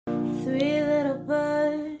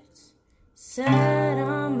birds sat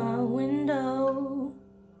on my window,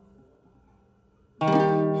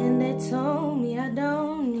 and they told me I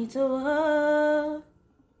don't need to worry.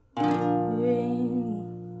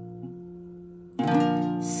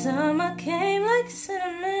 Summer came like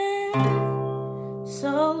cinnamon,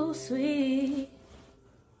 so sweet.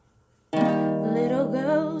 Little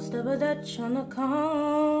girls double dutch on the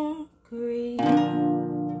concrete.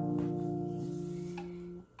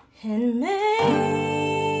 And maybe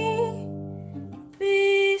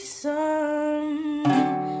sometimes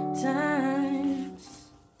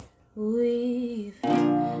we've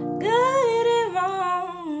got it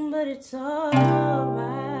wrong, but it's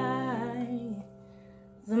alright.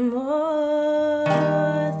 The more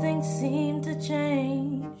things seem to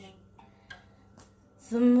change,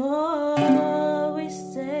 the more we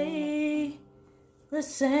stay the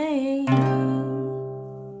same.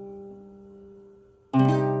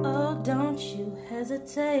 Oh, don't you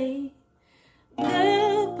hesitate,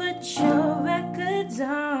 girl, put your records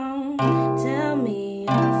on. Tell me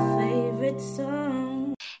your favorite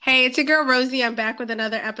song. Hey, it's your girl Rosie. I'm back with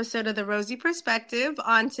another episode of The Rosie Perspective.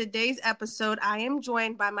 On today's episode, I am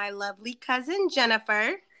joined by my lovely cousin,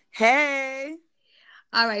 Jennifer. Hey.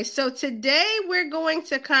 All right, so today we're going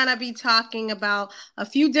to kind of be talking about a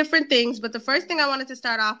few different things, but the first thing I wanted to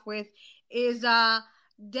start off with is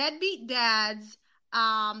deadbeat dads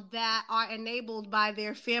that are enabled by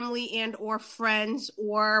their family and or friends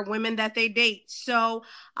or women that they date. So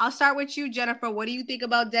I'll start with you, Jennifer. What do you think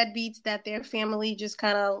about deadbeats that their family just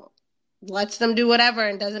kind of lets them do whatever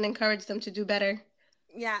and doesn't encourage them to do better?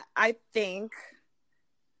 Yeah, I think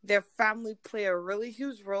their family play a really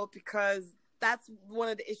huge role because that's one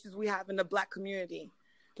of the issues we have in the Black community.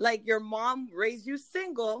 Like, your mom raised you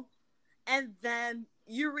single, and then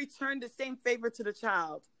you return the same favor to the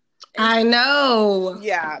child. And I know.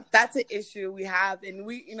 Yeah, that's an issue we have. And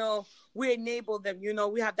we enable them.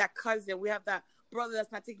 We have that cousin. We have that brother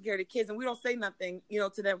that's not taking care of the kids. And we don't say nothing,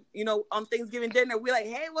 to them. On Thanksgiving dinner, we're like,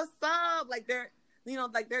 hey, what's up? Like, they're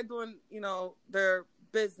doing, their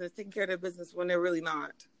business, taking care of their business when they're really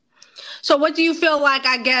not. So what do you feel like,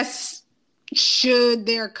 I guess, should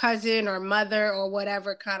their cousin or mother or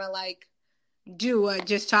whatever kind of like do?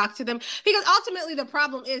 Just talk to them? Because ultimately the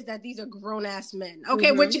problem is that these are grown-ass men, okay?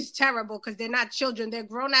 Mm-hmm. Which is terrible because they're not children. They're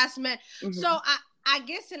grown-ass men. Mm-hmm. So I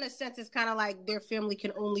guess in a sense it's kind of like their family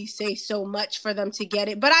can only say so much for them to get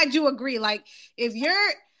it. But I do agree, like, if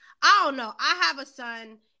I don't know, I have a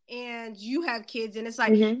son and you have kids, and it's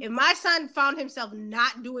like, mm-hmm. if my son found himself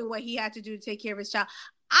not doing what he had to do to take care of his child,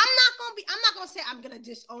 I'm not going to say I'm going to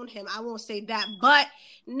disown him. I won't say that. But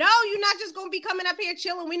no, you're not just going to be coming up here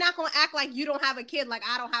chilling. We're not going to act like you don't have a kid. Like,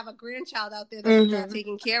 I don't have a grandchild out there that mm-hmm. you're not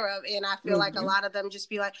taking care of. And I feel mm-hmm. like a lot of them just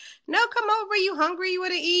be like, no, come over. You hungry? You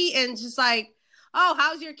want to eat? And just like, oh,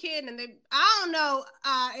 how's your kid? And I don't know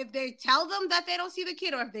if they tell them that they don't see the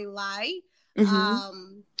kid or if they lie.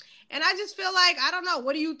 Mm-hmm. And I just feel like, I don't know.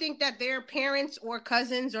 What do you think that their parents or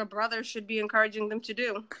cousins or brothers should be encouraging them to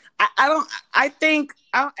do? I think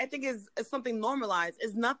it's something normalized.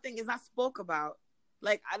 It's not spoke about.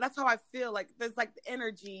 Like, that's how I feel. Like, there's like the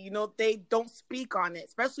energy, they don't speak on it,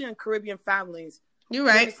 especially in Caribbean families. You're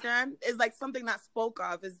right. You understand? It's like something not spoke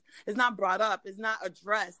of. It's not brought up. It's not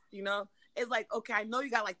addressed, It's like, okay, I know you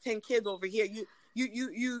got like 10 kids over here.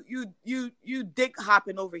 You dick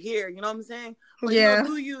hopping over here, you know what I'm saying? But, yeah.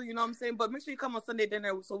 You know what I'm saying? But make sure you come on Sunday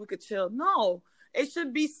dinner so we could chill. No, it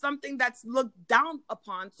should be something that's looked down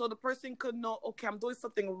upon so the person could know, okay, I'm doing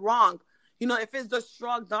something wrong. If it's just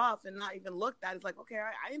shrugged off and not even looked at, it's like, okay,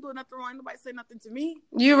 I ain't doing nothing wrong. Nobody say nothing to me.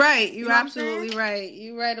 You're right. You're absolutely right.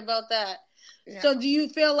 You're right about that. Yeah. So do you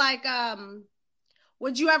feel like,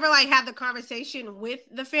 would you ever like have the conversation with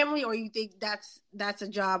the family, or you think that's a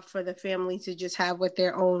job for the family to just have with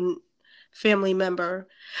their own family member?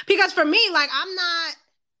 Because for me, like, I'm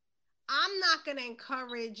not going to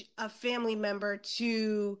encourage a family member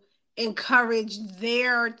to encourage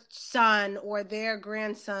their son or their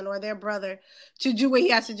grandson or their brother to do what he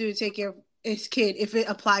has to do to take care of his kid if it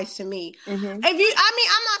applies to me. Mm-hmm. I'm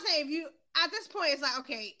not saying if you, at this point, it's like,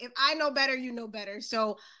 okay, if I know better, you know better.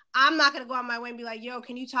 So I'm not going to go on my way and be like, yo,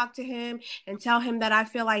 can you talk to him and tell him that I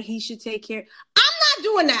feel like he should take care? I'm not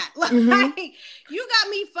doing that. Like, mm-hmm. You got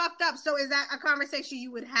me fucked up. So is that a conversation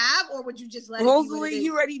you would have, or would you just let Rosalie, it be what it is?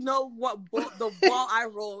 You already know the ball I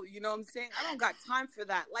roll. You know what I'm saying? I don't got time for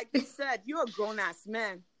that. Like you said, you're a grown-ass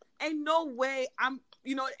man. Ain't no way ain't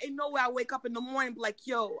no way I wake up in the morning and be like,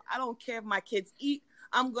 yo, I don't care if my kids eat.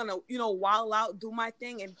 I'm going to, wild out, do my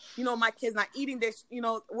thing. And, my kids not eating,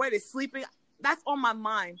 where they're sleeping. That's on my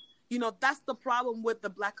mind. You know, that's the problem with the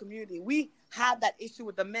Black community. We have that issue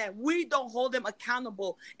with the men. We don't hold them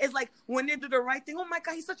accountable. It's like when they do the right thing, oh my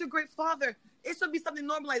God, he's such a great father. It should be something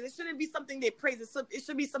normalized. It shouldn't be something they praise. It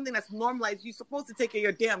should be something that's normalized. You're supposed to take care of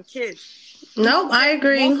your damn kids. No, I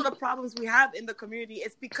agree. Most of the problems we have in the community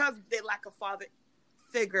is because they lack a father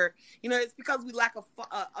figure. You know, it's because we lack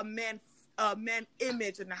a man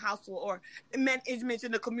image in the household or a man image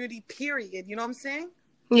in the community, period. You know what I'm saying?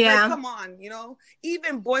 Yeah. Like, come on, you know,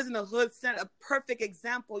 even Boys in the Hood set a perfect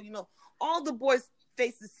example. You know, all the boys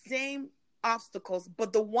face the same obstacles,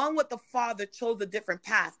 but the one with the father chose a different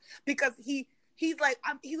path because he's like,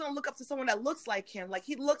 he's gonna look up to someone that looks like him. Like,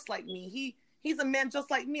 he looks like me. He's a man just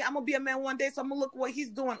like me. I'm gonna be a man one day, so I'm gonna look what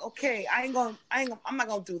he's doing. Okay, I'm not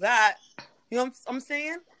gonna do that. You know what I'm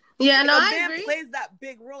saying? Yeah, no, I agree. Plays that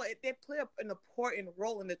big role. They play an important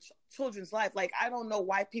role in the children's life. Like, I don't know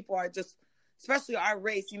why people are just, especially our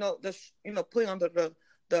race, you know, putting under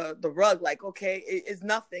the rug, like, okay, it's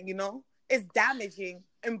nothing, you know? It's damaging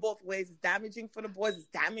in both ways. It's damaging for the boys. It's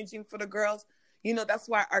damaging for the girls. You know, that's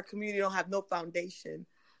why our community don't have no foundation.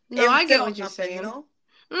 No, I get what you're saying. You know?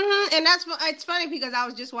 Mm-hmm. And it's funny because I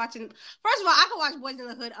was just watching. First of all, I could watch Boys in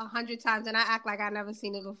the Hood 100 times and I act like I never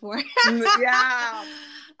seen it before. Yeah.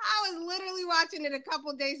 I was literally watching it a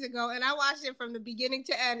couple days ago and I watched it from the beginning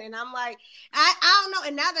to end and I'm like, I don't know.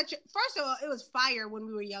 And now that first of all, it was fire when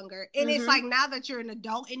we were younger. And it's like now that you're an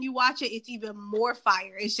adult and you watch it, it's even more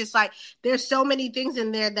fire. It's just like there's so many things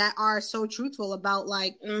in there that are so truthful about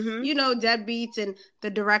like, you know, deadbeats and the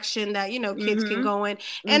direction that, you know, kids can go in.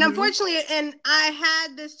 And unfortunately, and I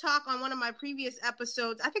had this talk on one of my previous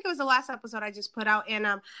episodes. I think it was the last episode I just put out. And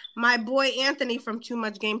my boy Anthony from Too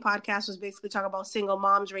Much Game podcast was basically talking about single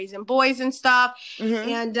moms raising boys and stuff.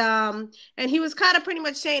 And he was kind of pretty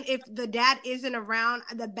much saying if the dad isn't around,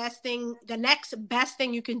 the next best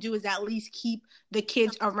thing you can do is at least keep the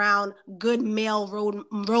kids around good male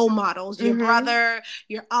role models. Your brother,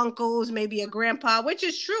 your uncles, maybe a grandpa, which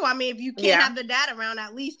is true. I mean, if you can't have the dad around,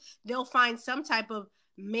 at least they'll find some type of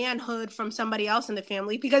manhood from somebody else in the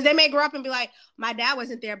family, because they may grow up and be like, my dad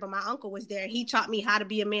wasn't there, but my uncle was there. He taught me how to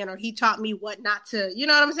be a man, or he taught me what not to, you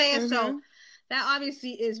know what I'm saying? So that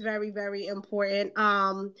obviously is very, very important.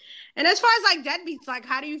 And as far as like deadbeats, like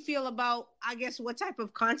how do you feel about, I guess, what type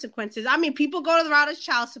of consequences? I mean, people go to the route of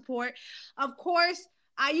child support. Of course,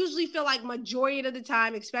 I usually feel like majority of the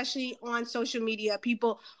time, especially on social media,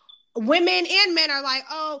 women and men are like,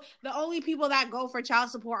 oh, the only people that go for child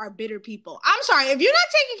support are bitter people. I'm sorry, if you're not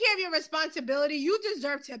taking care of your responsibility, you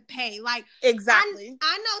deserve to pay. Like, exactly.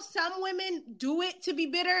 I know some women do it to be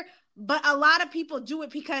bitter, but a lot of people do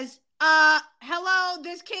it because hello,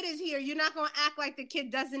 this kid is here. You're not going to act like the kid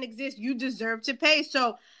doesn't exist. You deserve to pay.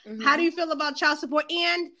 So how do you feel about child support?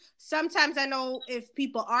 And sometimes I know if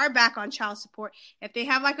people are back on child support, if they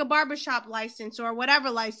have like a barbershop license or whatever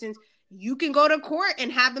license, you can go to court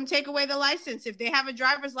and have them take away the license. If they have a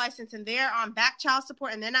driver's license and they're on back child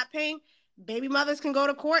support and they're not paying, baby mothers can go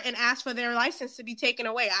to court and ask for their license to be taken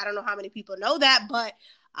away. I don't know how many people know that, but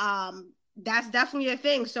that's definitely a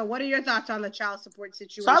thing. So what are your thoughts on the child support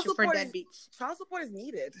situation for deadbeats? Child support is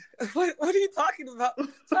needed. What are you talking about?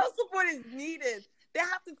 Child support is needed. They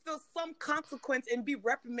have to feel some consequence and be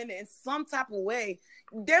reprimanded in some type of way.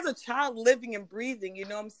 There's a child living and breathing, you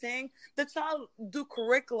know what I'm saying? The child do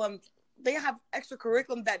curriculum. They have extra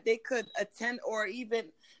curriculum that they could attend or even,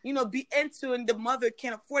 you know, be into, and the mother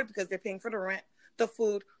can't afford it because they're paying for the rent, the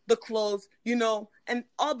food, the clothes, you know, and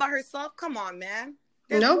all by herself. Come on, man.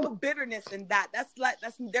 There's no bitterness in that.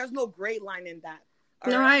 There's no gray line in that.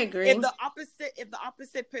 No, right? I agree. If the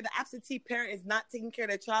absentee parent is not taking care of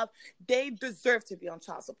their child, they deserve to be on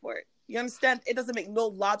child support. You understand? It doesn't make no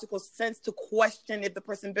logical sense to question if the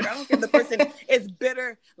person bitter. I don't care if the person is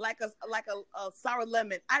bitter like a sour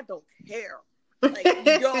lemon. I don't care. Like,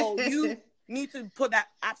 yo, you need to put that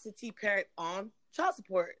absentee parent on child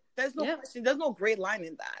support. There's no question. There's no gray line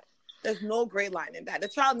in that. There's no gray line in that. The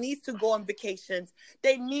child needs to go on vacations.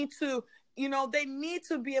 They need to, you know, they need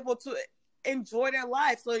to be able to enjoy their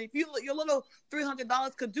life. So if your little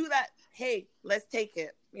 $300 could do that, hey, let's take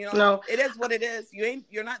it. You know, it is what it is.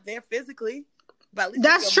 You're not there physically, but at least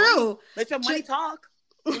that's true. Let your money talk.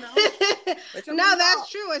 You know? No, that's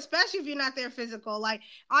true, especially if you're not there physical. Like,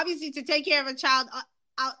 obviously, to take care of a child,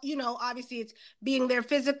 you know, obviously it's being there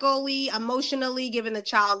physically, emotionally, giving the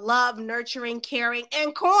child love, nurturing, caring,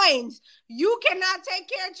 and coins. You cannot take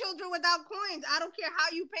care of children without coins. I don't care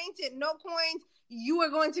how you paint it. No coins, you are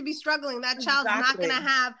going to be struggling. That child's not going to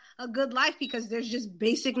have a good life because there's just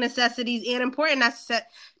basic necessities and important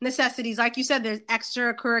necessities. Like you said, there's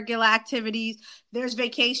extracurricular activities, there's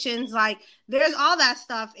vacations, like there's all that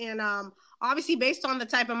stuff. And obviously based on the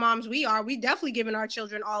type of moms we are, we definitely giving our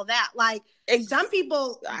children all that. Like some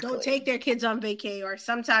people don't take their kids on vacay, or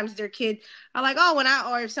sometimes their kid are like,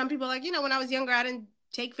 oh, or some people are like, when I was younger, I didn't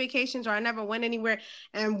take vacations, or I never went anywhere.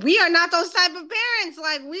 And we are not those type of parents.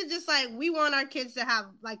 Like we just like, we want our kids to have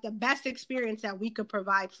like the best experience that we could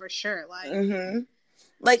provide for sure.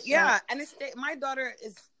 Like, yeah. And my daughter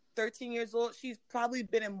is 13 years old. She's probably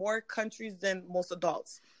been in more countries than most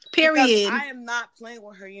adults. Period. Because I am not playing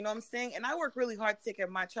with her, you know what I'm saying? And I work really hard to take care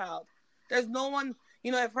of my child. There's no one,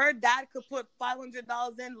 if her dad could put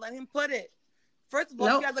 $500 in, let him put it. First of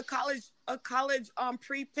all, she has a college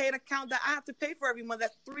prepaid account that I have to pay for every month.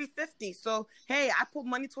 That's $350. So hey, I put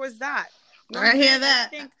money towards that. I hear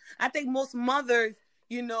that. I think most mothers,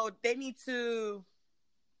 they need to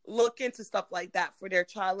look into stuff like that for their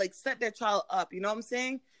child, like set their child up. You know what I'm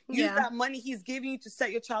saying? Use that money he's giving you to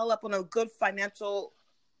set your child up on a good financial,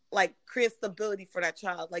 like, create stability for that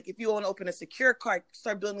child. Like if you want to open a secure card,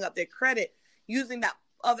 start building up their credit using that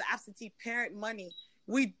other absentee parent money.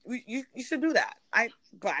 You should do that. I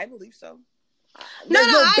believe so.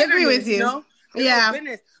 I agree with you. No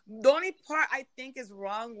business. The only part I think is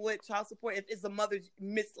wrong with child support is the mother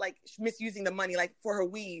misusing the money, like for her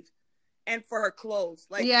weave and for her clothes.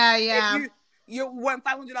 Like if you want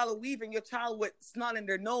 $500 weave and your child with snot in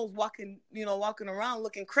their nose walking around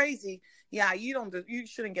looking crazy, you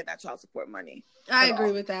shouldn't get that child support money. I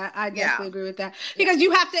agree with that. I definitely agree with that. Because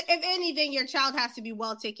you have to, if anything, your child has to be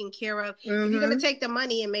well taken care of. Mm-hmm. If you're going to take the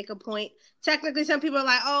money and make a point, technically some people are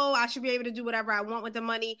like, oh, I should be able to do whatever I want with the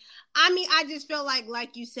money. I mean, I just feel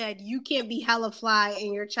like you said, you can't be hella fly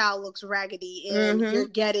and your child looks raggedy and you're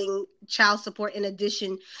getting child support in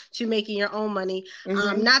addition to making your own money.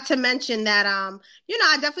 Mm-hmm. Not to mention that, I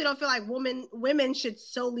definitely don't feel like women should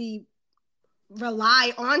solely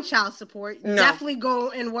rely on child support. No. Definitely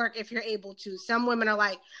go and work if you're able to. Some women are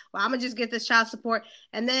like, well, I'm gonna just get this child support,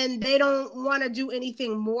 and then they don't want to do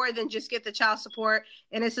anything more than just get the child support.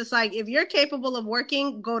 And it's just like, if you're capable of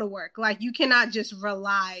working, go to work. Like, you cannot just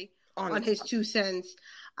rely on his 2 cents.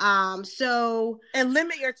 And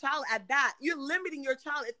limit your child at that. You're limiting your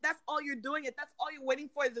child. If that's all you're doing, if that's all you're waiting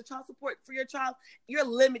for is the child support for your child, you're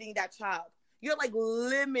limiting that child. You're like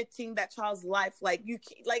limiting that child's life. Like, you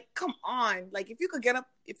can't, like, come on. Like, if you could get up,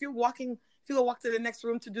 if you walk to the next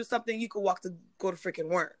room to do something, you could go to freaking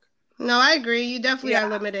work. No, I agree. You definitely are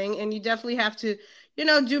limiting, and you definitely have to,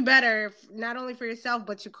 do better, not only for yourself,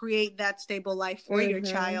 but to create that stable life for your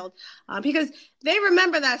child, because they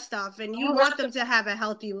remember that stuff, and you want them to have a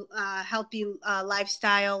healthy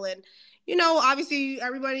lifestyle. And, obviously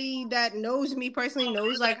everybody that knows me personally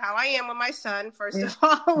knows like how I am with my son. First of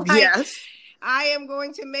all, yes. I am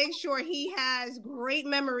going to make sure he has great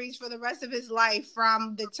memories for the rest of his life,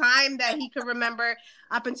 from the time that he can remember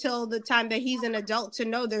up until the time that he's an adult, to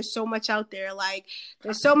know there's so much out there. Like,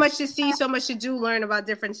 there's so much to see, so much to do, learn about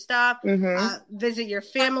different stuff, visit your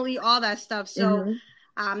family, all that stuff. So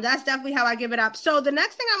that's definitely how I give it up. So the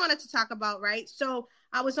next thing I wanted to talk about, right? So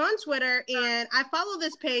I was on Twitter and I follow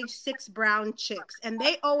this page, 6 Brown Chicks, and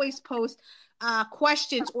they always post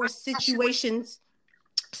questions or situations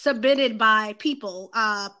submitted by people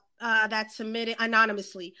that submitted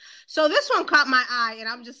anonymously. So this one caught my eye, and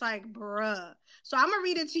I'm just like, bruh. So I'm gonna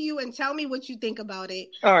read it to you and tell me what you think about it.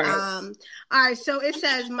 All right. All right. So it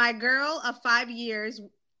says, my girl of 5 years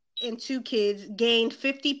and 2 kids gained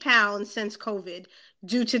 50 pounds since COVID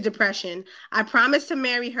due to depression. I promised to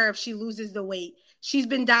marry her if she loses the weight. She's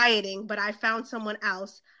been dieting, but I found someone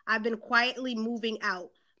else. I've been quietly moving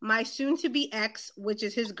out. My soon-to-be ex, which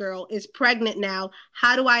is his girl, is pregnant now.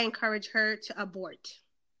 How do I encourage her to abort?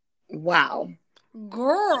 Wow.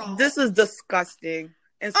 Girl. This is disgusting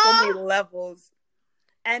in so many levels.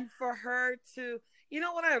 And for her to,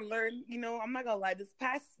 what I learned, I'm not going to lie, this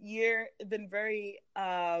past year has been very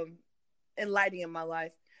enlightening in my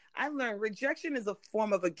life. I learned rejection is a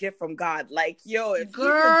form of a gift from God. Like, yo, if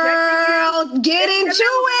girl, he's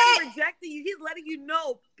rejecting you, he's letting you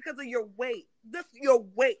know because of your weight. Your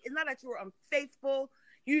weight. It's not that you were unfaithful.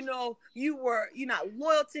 You're not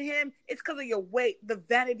loyal to him. It's because of your weight, the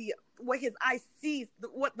vanity, what his eye sees,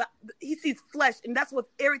 he sees flesh, and that's what's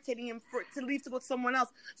irritating him to leave to go to someone else.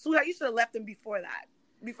 So you should have left him before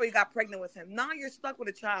you got pregnant with him. Now you're stuck with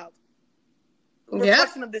a child.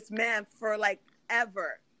 Reflection of this man for like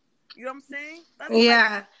ever. You know what I'm saying? That's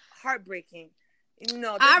like heartbreaking.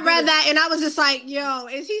 I read that and I was just like, yo,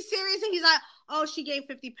 is he serious? And he's like, oh, she gained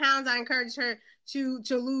 50 pounds. I encouraged her to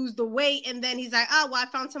lose the weight. And then he's like, oh, well, I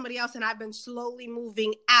found somebody else and I've been slowly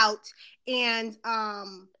moving out. And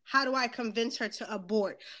how do I convince her to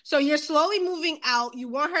abort? So you're slowly moving out. You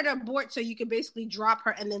want her to abort so you can basically drop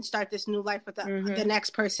her and then start this new life with the next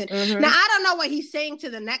person. Now, I don't know what he's saying to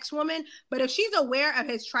the next woman, but if she's aware of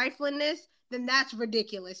his triflingness, then that's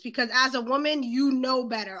ridiculous, because as a woman, you know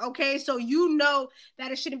better, okay? So you know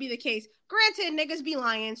that it shouldn't be the case. Granted, niggas be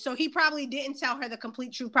lying, so he probably didn't tell her the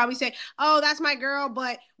complete truth. Probably say, oh, that's my girl,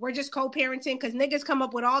 but we're just co-parenting, because niggas come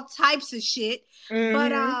up with all types of shit.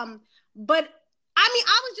 But I mean,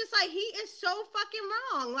 I was just like, he is so fucking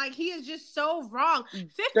wrong. Like, he is just so wrong.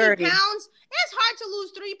 50 Dirty. pounds, it's hard to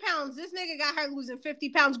lose 3 pounds. This nigga got her losing 50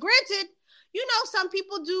 pounds. Granted, you know, some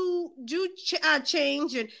people do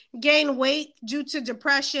change and gain weight due to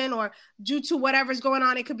depression or due to whatever's going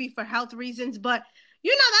on. It could be for health reasons, but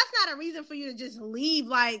you know, that's not a reason for you to just leave.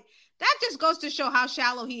 Like, that just goes to show how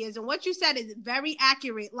shallow he is. And what you said is very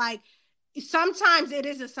accurate. Like, sometimes it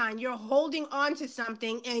is a sign you're holding on to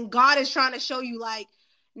something and God is trying to show you, like,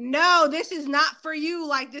 no, this is not for you.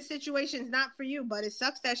 Like, this situation's not for you. But it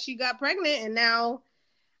sucks that she got pregnant, and now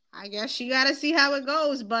I guess she got to see how it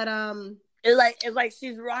goes. But It's like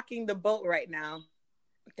she's rocking the boat right now.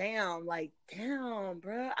 Damn,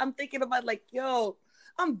 bro. I'm thinking about, like, yo,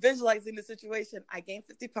 I'm visualizing the situation. I gained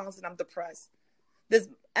 50 pounds and I'm depressed. This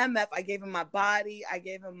MF, I gave him my body. I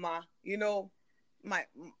gave him my, you know,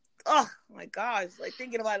 oh my gosh, like,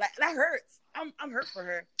 thinking about it, like, that hurts. I'm hurt for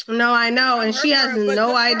her. No, I know, and she has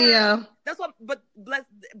no idea. That's what. But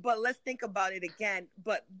let's think about it again.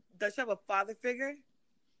 But does she have a father figure?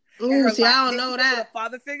 Ooh, see, I don't know that. A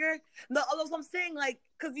father figure? No, that's what I'm saying. Like,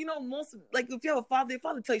 because, you know, most, like, if you have a father, your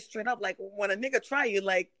father tell you straight up, like, when a nigga try you,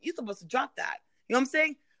 like, you're supposed to drop that. You know what I'm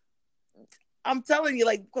saying? I'm telling you,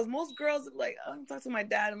 like, because most girls are like, oh, I'm talking to my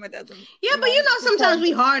dad, and my dad's like, yeah, but you know, sometimes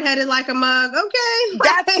we hard-headed like a mug, okay?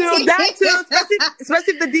 That too.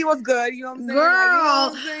 Especially if the D was good, you know what I'm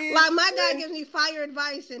saying? Girl, like my dad gives me fire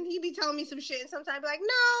advice, and he be telling me some shit, and sometimes I be like,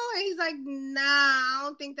 no, and he's like, nah, I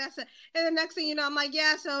don't think that's it. And the next thing you know, I'm like,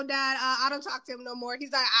 yeah, so Dad, I don't talk to him no more.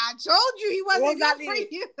 He's like, I told you he wasn't good for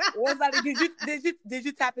you. What's that? Did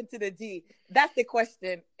you tap into the D? That's the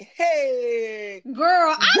question. Hey,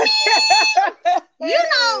 girl, I mean, you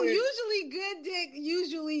know, usually good dick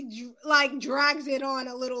like drags it on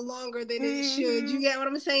a little longer than it should. You get what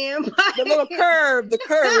I'm saying? The little curve,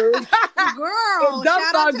 Girl, it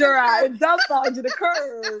dumps on your eye. It dumps on you, the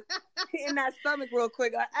curve. Hitting that stomach real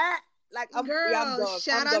quick. Like, I'm done.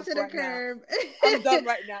 Shout out to the curve. I'm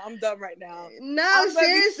done right now. No,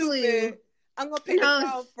 seriously. I'm gonna paint a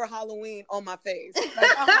clown for Halloween on my face.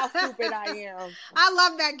 Like, how stupid I am. I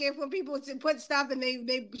love that gif when people put stuff and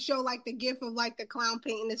they show, like, the gif of, like, the clown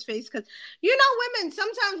painting his face, because, you know, women,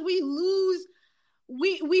 sometimes we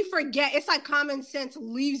forget. It's like common sense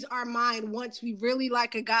leaves our mind once we really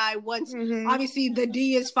like a guy. Once obviously the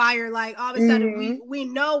D is fire, like, all of a sudden we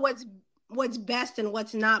know what's best and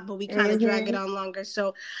what's not, but we kind of drag it on longer.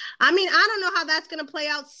 So, I mean, I don't know how that's going to play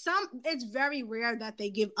out. It's very rare that they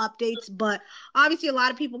give updates, but obviously a lot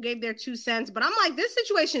of people gave their 2 cents. But I'm like, this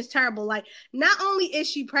situation is terrible. Like, not only is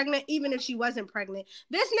she pregnant, even if she wasn't pregnant,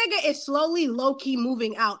 this nigga is slowly low-key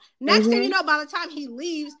moving out. Next thing you know, by the time he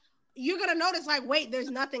leaves, you're going to notice, like, wait, there's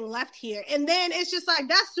nothing left here. And then it's just like,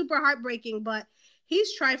 that's super heartbreaking, but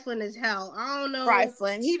he's trifling as hell. I don't know.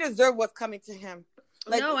 Trifling. He deserved what's coming to him.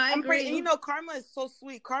 Like, no, I agree. And, you know, karma is so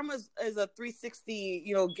sweet. Karma is a 360,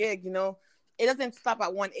 you know, gig, you know. It doesn't stop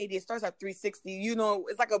at 180. It starts at 360. You know,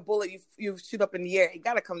 it's like a bullet you shoot up in the air. It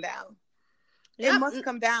got to come down. Yep. It must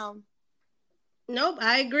come down. Nope,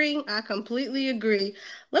 I agree. I completely agree.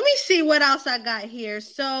 Let me see what else I got here.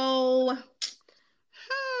 So, all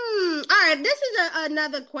right, this is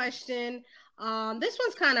another question. This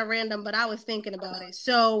one's kind of random, but I was thinking about it.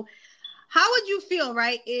 So, how would you feel,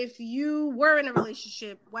 right, if you were in a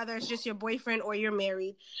relationship, whether it's just your boyfriend or you're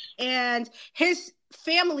married, and his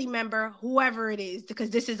family member, whoever it is, because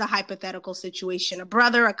this is a hypothetical situation, a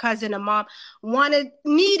brother, a cousin, a mom,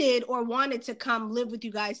 needed to come live with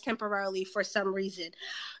you guys temporarily for some reason,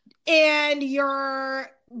 and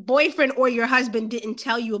your boyfriend or your husband didn't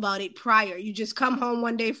tell you about it prior. You just come home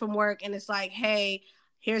one day from work, and it's like, hey,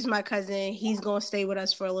 here's my cousin. He's going to stay with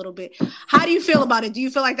us for a little bit. How do you feel about it? Do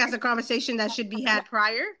you feel like that's a conversation that should be had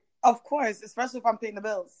prior? Of course, especially if I'm paying the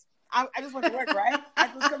bills. I just went to work, right? I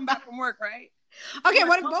just come back from work, right? Okay,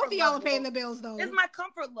 what if both of y'all are paying the bills, though? It's my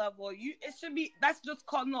comfort level. It should be, that's just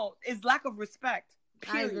called, no, it's lack of respect.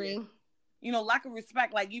 Period. I agree. You know, lack of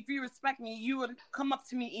respect. Like, if you respect me, you would come up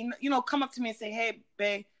to me and say, hey,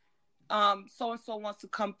 babe, so and so wants to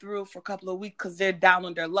come through for a couple of weeks because they're down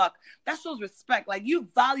on their luck. That shows respect. Like, you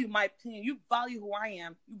value my opinion, you value who I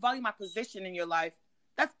am, you value my position in your life.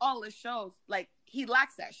 That's all it shows. Like, he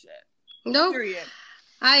lacks that shit. No, period.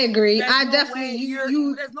 I agree. There's I no definitely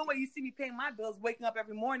way there's no way you see me paying my bills, waking up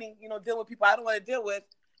every morning, dealing with people I don't want to deal with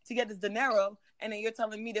to get this dinero, and then you're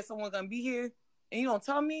telling me that someone's gonna be here, and you don't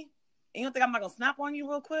tell me, and you don't think I'm not gonna snap on you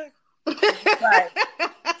real quick? Right.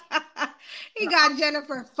 He got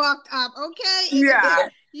Jennifer fucked up, okay? Yeah.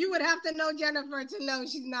 You would have to know Jennifer to know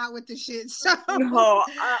she's not with the shit. So no,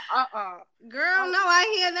 girl, no,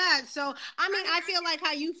 I hear that. So I mean, I feel like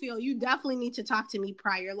how you feel. You definitely need to talk to me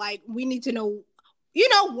prior. Like, we need to know,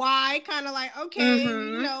 why. Kind of like, okay,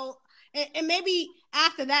 and maybe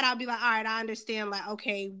after that, I'll be like, all right, I understand. Like,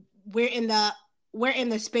 okay, we're in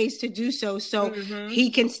the space to do so. So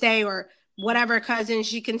he can stay, or whatever cousin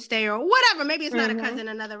she can stay, or whatever. Maybe it's not a cousin,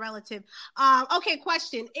 another relative. Okay,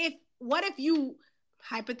 question. What if you,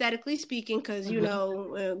 hypothetically speaking, because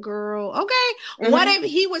girl, okay, what if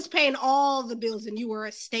he was paying all the bills and you were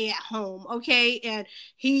a stay at home, okay, and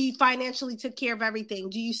he financially took care of everything?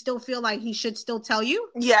 Do you still feel like he should still tell you?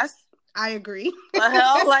 Yes. I agree. The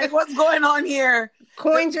hell? Like, what's going on here?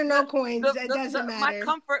 Coins or no coins, it doesn't matter. My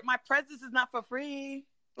comfort, my presence is not for free.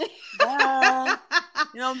 Yeah.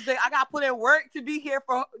 You know what I'm saying? I got to put in work to be here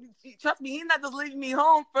for. Trust me, he's not just leaving me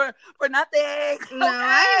home for nothing. No, okay?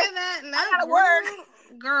 I hear that. No, I gotta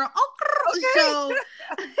work, girl. Okay. So,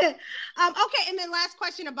 okay. And then last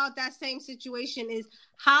question about that same situation is,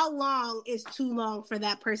 how long is too long for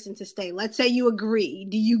that person to stay? Let's say you agree.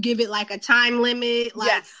 Do you give it like a time limit? Like,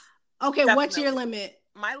 yes. Okay. Definitely. What's your limit?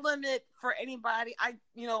 My limit for anybody,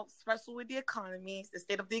 especially with the economy, the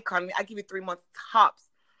state of the economy, I give you 3 months tops.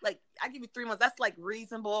 Like, I give you 3 months. That's like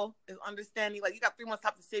reasonable, is understanding. Like, you got 3 months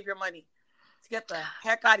tops to save your money, to get the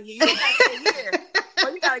heck out of here. You don't got to stay here,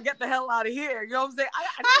 but you got to get the hell out of here. You know what I'm saying?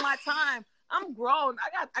 I need my time. I'm grown.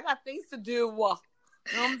 I got things to do. You know what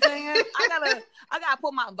I'm saying? I gotta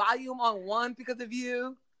put my volume on 1 because of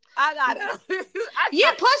you. I gotta.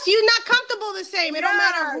 Plus you're not comfortable the same. It don't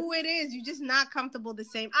matter who it is. You're just not comfortable the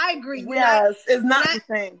same. I agree. It's not the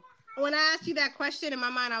same. When I asked you that question, in my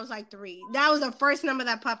mind, I was like 3. That was the first number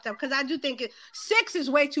that popped up, because I do think 6 is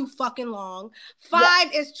way too fucking long.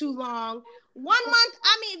 5 is too long. 1 month,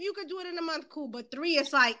 I mean, if you could do it in a month, cool. But 3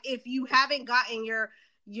 is like, if you haven't gotten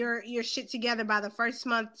your shit together by the first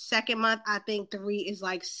month, second month, I think 3 is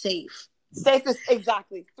like safe. Safe is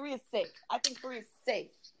exactly. 3 is safe. I think 3 is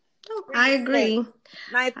safe. I agree. Safe.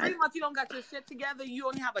 Now, if 3 months you don't got your shit together, you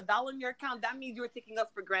only have $1 in your account, that means you were taking us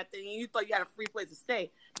for granted and you thought you had a free place to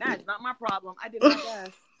stay. That is not my problem. I did my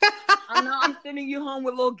best. I'm sending you home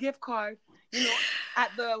with a little gift card.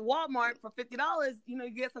 At the Walmart for $50, you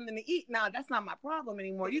get something to eat. Now, that's not my problem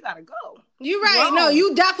anymore. You got to go. You're right. Whoa. No,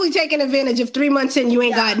 you definitely taking advantage of 3 months in. You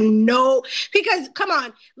ain't got no, because come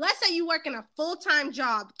on, let's say you work in a full-time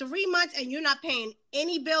job, 3 months and you're not paying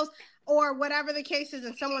any bills or whatever the case is,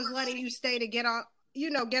 and someone's letting you stay to get on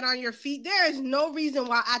your feet. There is no reason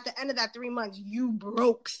why at the end of that 3 months you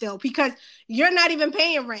broke still, because you're not even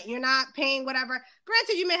paying rent. You're not paying whatever.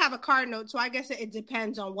 Granted, you may have a car note, so I guess it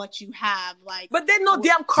depends on what you have. Like, but there's no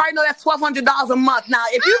damn car note that's $1,200 a month. Now,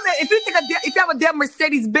 if you have a damn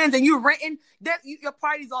Mercedes Benz and you're renting, your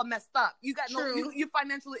party's all messed up. You got you're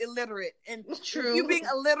financially illiterate, and you being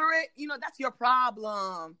illiterate, that's your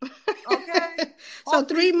problem. Okay. So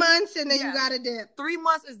 3 months, and then you got a dip. 3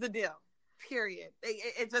 months is the deal. Period.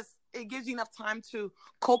 It gives you enough time to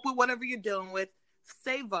cope with whatever you're dealing with,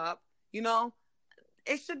 save up. 3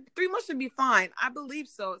 months should be fine. I believe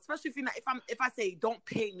so. Especially if I say don't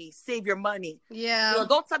pay me, save your money. Yeah.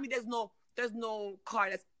 Don't tell me there's no car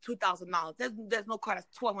that's $2,000. There's no car that's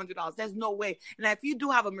 $1,200. There's no way. And if you do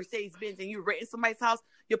have a Mercedes Benz and you're renting somebody's house,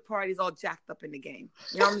 your party's all jacked up in the game.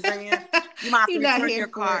 You know what I'm saying? You might have to return your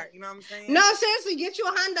car. You know what I'm saying? No, seriously, get you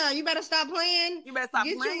a Honda. You better stop playing. You better stop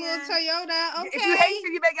playing. Get your little Toyota. Okay. If you hate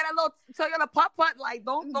it, you better get a little Toyota putt. Like,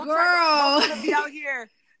 don't Girl. try to be out here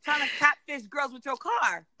trying to catfish girls with your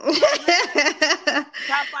car. Try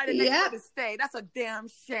to find the next one to stay. That's a damn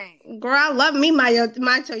shame. Girl, I love me my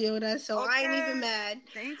Toyota, so I ain't even mad.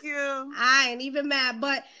 Thank you. I ain't even mad.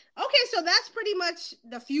 But okay, so that's pretty much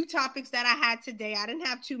the few topics that I had today. I didn't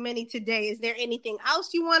have too many today. Is there anything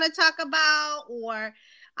else you want to talk about? Or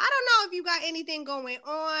I don't know if you got anything going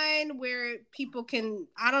on where people can,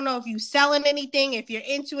 I don't know if you selling anything, if you're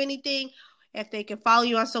into anything. if they can follow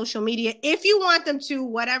you on social media, if you want them to,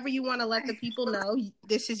 whatever you want to let the people know.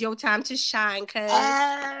 This is your time to shine, cuz.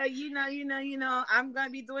 I'm going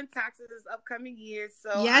to be doing taxes this upcoming year.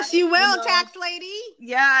 So yes, you will, tax lady.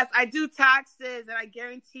 Yes, I do taxes, and I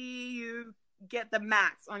guarantee you get the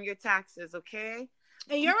max on your taxes, okay?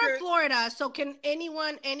 And you're in Florida, so can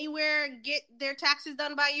anyone anywhere get their taxes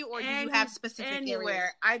done by you, or do you have specific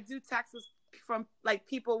areas? I do taxes from like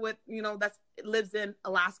people with, that lives in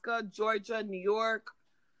Alaska, Georgia, New York.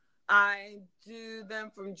 I do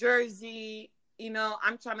them from Jersey.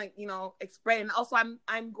 I'm trying to, explain. And also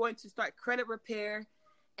I'm going to start credit repair.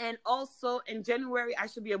 And also in January, I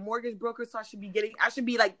should be a mortgage broker. So I should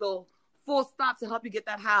be like the full stop to help you get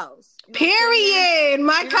that house. Period.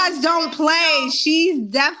 My cuz don't play. She's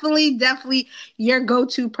definitely your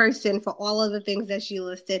go-to person for all of the things that she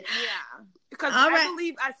listed. Yeah. Because I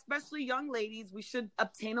believe, especially young ladies, we should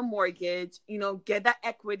obtain a mortgage, get that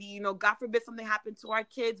equity. God forbid something happened to our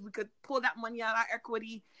kids. We could pull that money out of our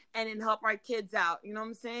equity and then help our kids out. You know what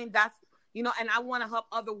I'm saying? That's, and I want to help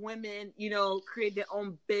other women, create their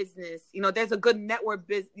own business. There's a good network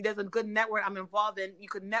I'm involved in. You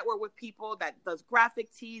could network with people that does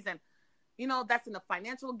graphic tees and, that's in the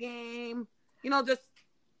financial game.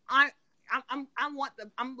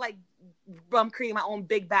 I'm creating my own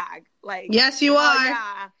big bag. Like, yes, you are.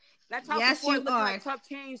 Yeah. That's how looking like tough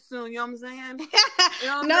change soon. You know what I'm saying?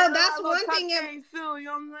 No, that's one thing. Soon, you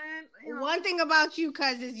know what I'm saying? One thing about you,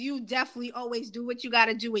 cuz, is you definitely always do what you got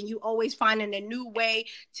to do, and you always finding a new way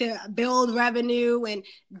to build revenue, and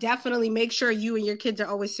definitely make sure you and your kids are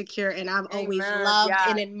always secure. And I've always loved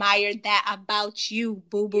and admired that about you,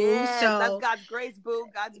 boo boo. Yes, so that's God's grace, boo.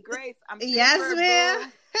 God's grace. Yes, ma'am.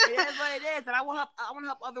 It is what it is, and I want to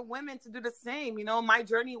help other women to do the same. My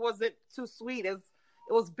journey wasn't too sweet. It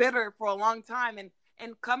was bitter for a long time, and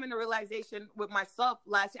coming to realization with myself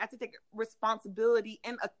last year, I had to take responsibility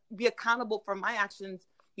and be accountable for my actions.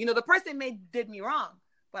 The person did me wrong,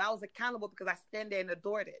 but I was accountable because I stand there and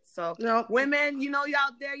adored it. So women, you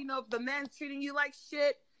out there, if the man's treating you like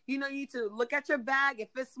shit, you need to look at your bag. If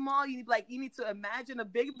it's small, you need to imagine a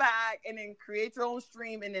big bag and then create your own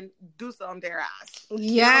stream and then do something their ass.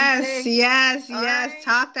 Yes. Right?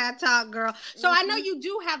 Talk that talk, girl. So I know you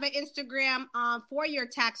do have an Instagram for your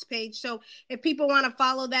tax page. So if people want to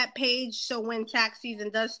follow that page, so when tax season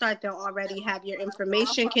does start, they'll already have your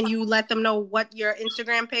information. Can you let them know what your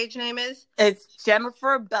Instagram page name is? It's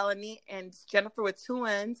Jennifer Bellany, and it's Jennifer with 2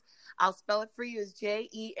 N's. I'll spell it for you. It's Jennifer.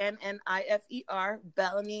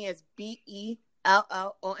 Bellany is Bellony.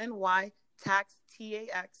 Tax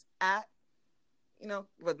TAX at,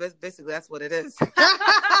 but basically that's what it is. Okay,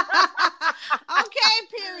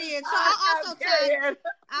 period. So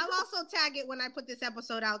I'll also tag it when I put this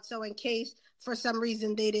episode out. So in case for some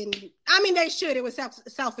reason they didn't, they should. It was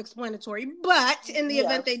self-explanatory, but in the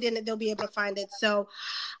event they didn't, they'll be able to find it. So,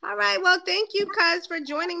 all right. Well, thank you, cuz, for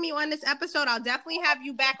joining me on this episode. I'll definitely have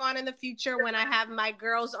you back on in the future when I have my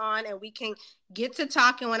girls on and we can get to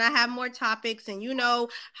talking when I have more topics. And you know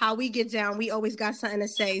how we get down. We always got something to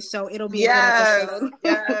say. So it'll be a good episode.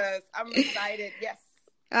 Yes. I'm excited. Yes.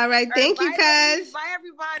 All right. Thank you, cuz. Bye,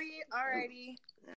 everybody. All righty.